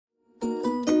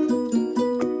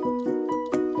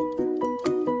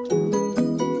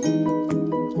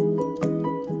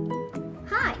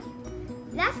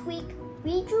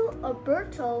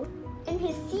Alberto in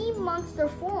his sea monster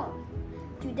form.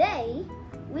 Today,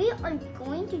 we are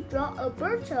going to draw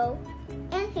Alberto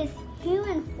in his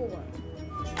human form.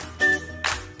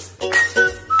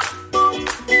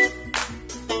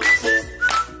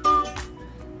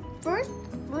 First,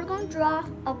 we're going to draw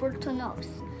Alberto's nose.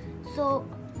 So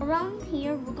around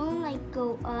here, we're going to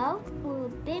go up with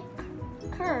a big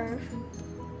curve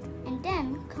and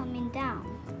then coming down.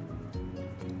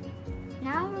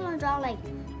 Now we're going to draw like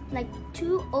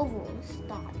two oval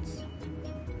dots.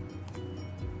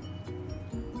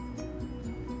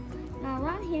 Now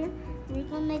around here, we're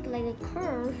going to make a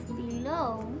curve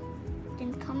below,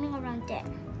 then coming around there.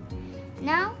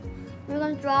 Now we're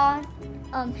going to draw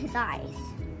his eyes.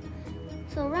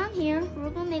 So around here,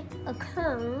 we're going to make a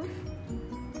curve,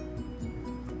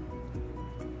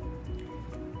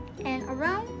 and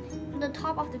around the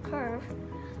top of the curve,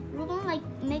 we're going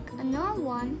to make another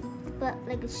one, but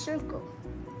like a circle.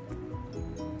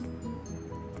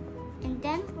 And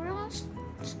then we're going to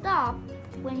stop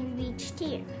when we reach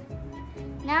here.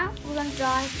 Now we're going to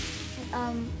draw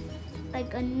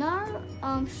another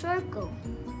circle.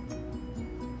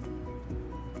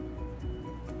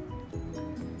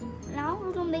 Now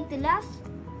we're going to make the last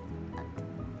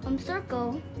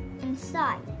circle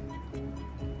inside.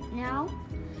 Now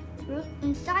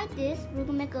inside this, we're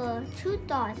going to make two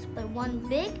dots, but one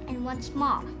big and one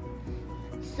small.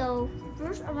 So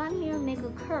first around here, make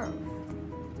a curve.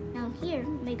 Now here,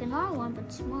 make another one,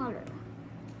 but smaller.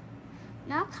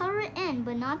 Now color it in,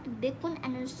 but not the big one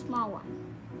and the small one.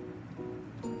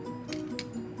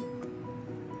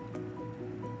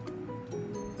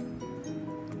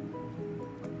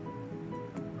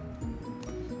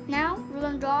 Now we're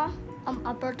going to draw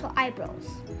Alberto eyebrows.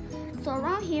 So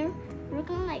around here, we're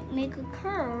going to make a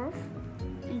curve,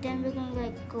 and then we're going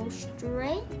to go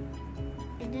straight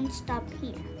and then stop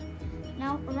here.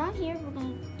 Now around here, we're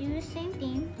going to do the same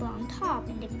thing but on top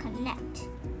and then connect.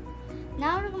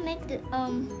 Now we're going to make the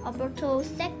Alberto's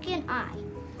second eye.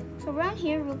 So around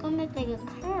here, we're going to make a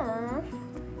curve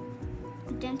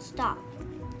and then stop.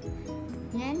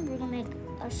 And then we're going to make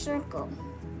a circle.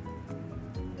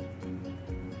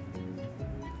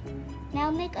 Now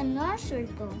make another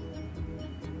circle,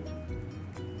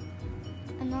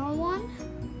 another one,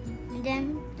 and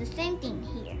then the same thing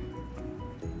here.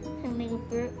 So make a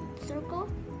big circle,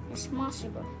 a small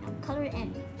circle. Now color it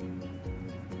in.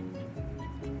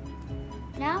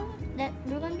 Now that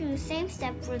we're going to do the same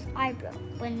step for his eyebrow,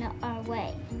 but in the other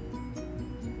way.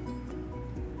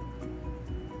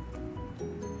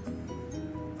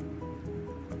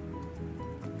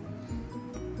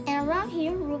 And around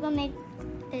here, we're going to make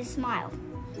a smile.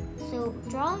 So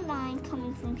draw a line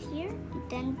coming from here and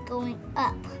then going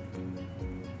up.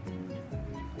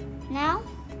 Now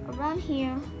around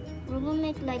here, we're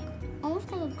going to make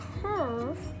almost like a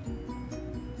curve.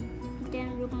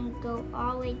 Then we're going to go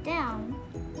all the way down,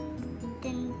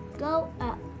 then go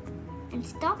up and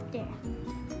stop there.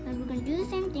 Then we're going to do the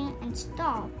same thing and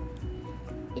stop.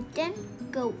 It then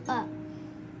go up.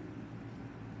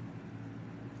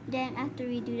 Then after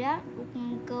we do that, we're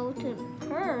going to go to the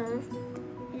curve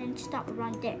and then stop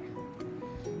around there.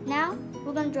 Now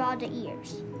we're going to draw the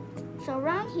ears. So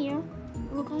around here,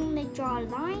 we're going to draw a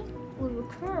line with a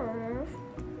curve,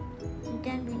 and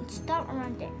then we're going to stop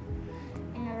around there.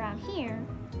 And around here,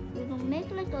 we're going to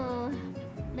make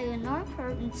another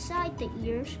curve inside the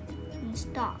ears and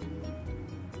stop.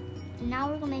 And now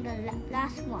we're going to make a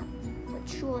last one, but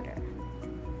shorter.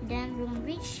 Then we're going to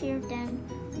reach here, then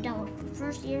we're done with the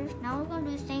first ear. Now we're going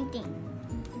to do the same thing.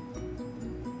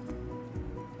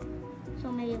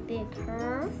 So make a big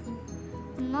curve,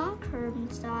 another curve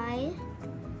inside,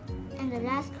 and the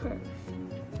last curve.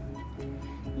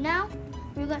 Now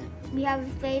we have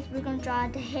his face. We're going to draw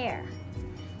the hair.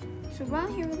 So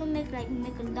around here, we're going to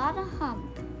make a lot of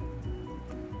hump.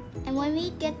 And when we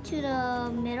get to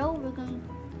the middle, we're going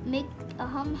to make a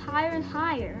hump higher and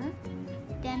higher.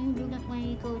 Then when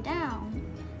we go down,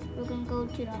 we're going to go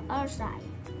to the other side.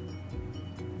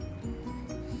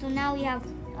 So now we have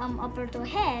Alberto's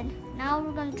head. Now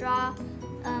we're going to draw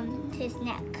his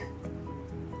neck.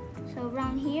 So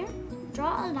around here,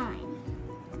 draw a line.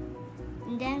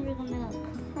 And then we're going to make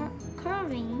a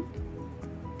curving,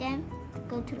 then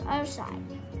go to the other side.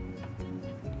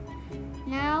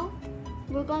 Now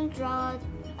we're going to draw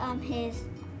his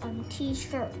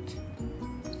t-shirt.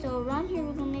 So around here,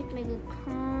 we're going to make a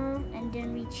curve and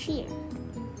then reach here.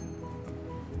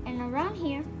 And around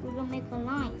here, we're going to make a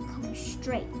line coming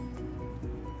straight.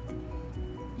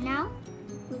 Now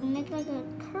we're going to make a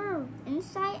curve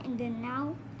inside and then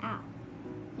now out.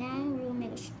 Then we're going to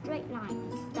make a straight line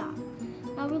and stop.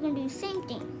 Now we're going to do the same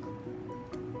thing.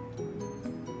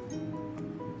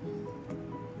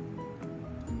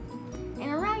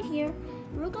 here,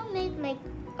 we're gonna make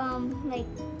like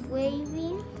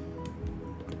waving,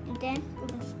 and then we're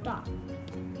gonna stop.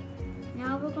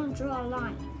 Now we're gonna draw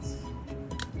lines.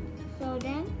 So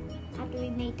then, after we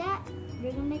make that,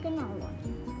 we're gonna make another one.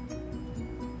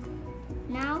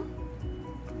 Now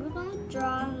we're gonna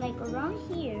draw like around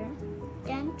here,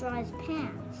 then draw his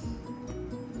pants.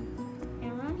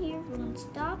 And around here, we're gonna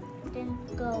stop, then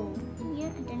go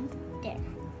here, and then there.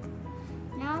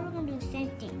 Now we're gonna do the same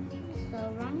thing. So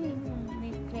around here, we're gonna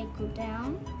make like go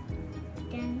down,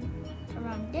 then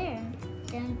around there,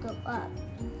 then go up.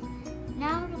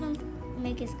 Now we're gonna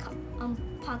make his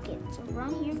pocket. So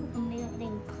around here, we're gonna make a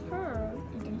little curve,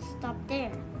 and then stop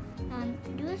there. And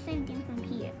do the same thing from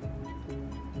here.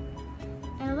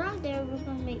 And around there, we're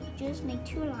gonna just make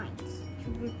 2 lines to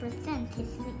represent his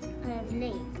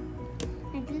leg.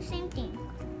 And do the same thing.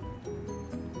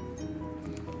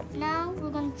 Now we're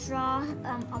gonna draw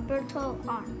Alberto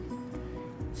arm.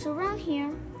 So around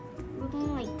here, we're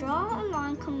gonna like draw a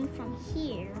line coming from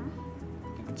here,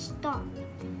 then stop.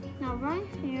 Now right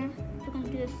here, we're gonna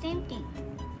do the same thing.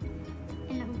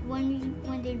 And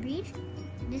when they reach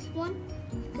this one,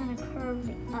 it's gonna curve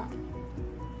it up.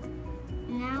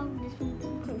 Now this one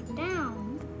curves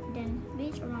down, then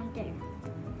reach around there.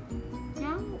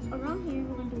 Now around here,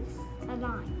 we're gonna do a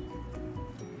line.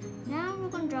 Now we're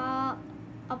gonna draw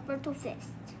Alberto fist.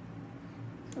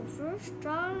 So first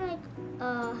draw like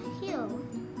a heel,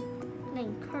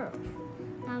 like curve.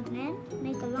 Now then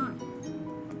make a line.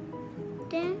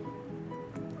 Then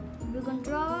we're gonna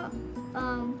draw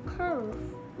curve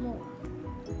more.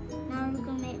 Now we're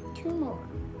gonna make 2 more.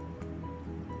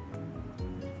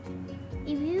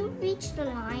 If you reach the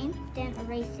line, then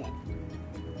erase it.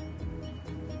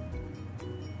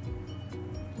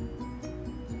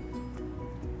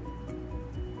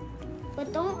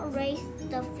 But don't erase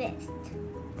the fist.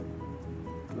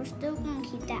 We're still gonna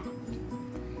keep that.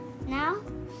 Now,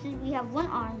 since we have one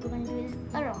arm, we're gonna do this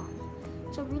other arm.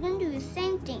 So we're gonna do the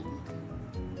same thing.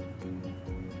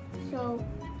 So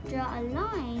draw a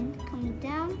line coming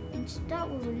down and start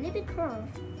with a little bit curve.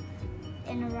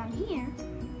 And around here,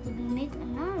 we're gonna make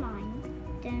another line.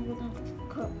 Then we're gonna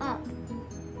curl up.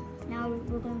 Now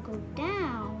we're gonna go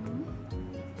down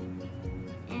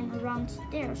and around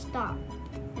there stop.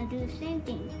 And do the same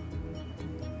thing.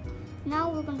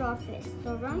 Now we're gonna draw a fist.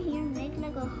 So around here, make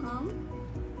like a hump,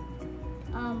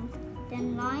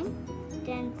 then line,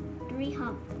 then 3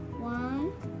 hump.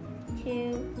 1,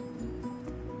 2,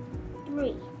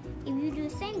 3. If you do the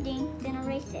same thing, then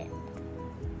erase it.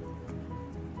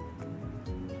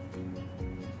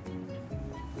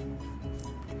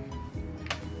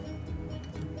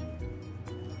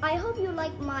 I hope you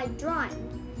like my drawing.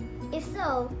 If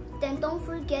so, then don't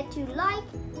forget to like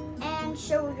and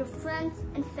share with your friends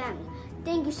and family.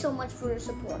 Thank you so much for your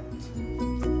support.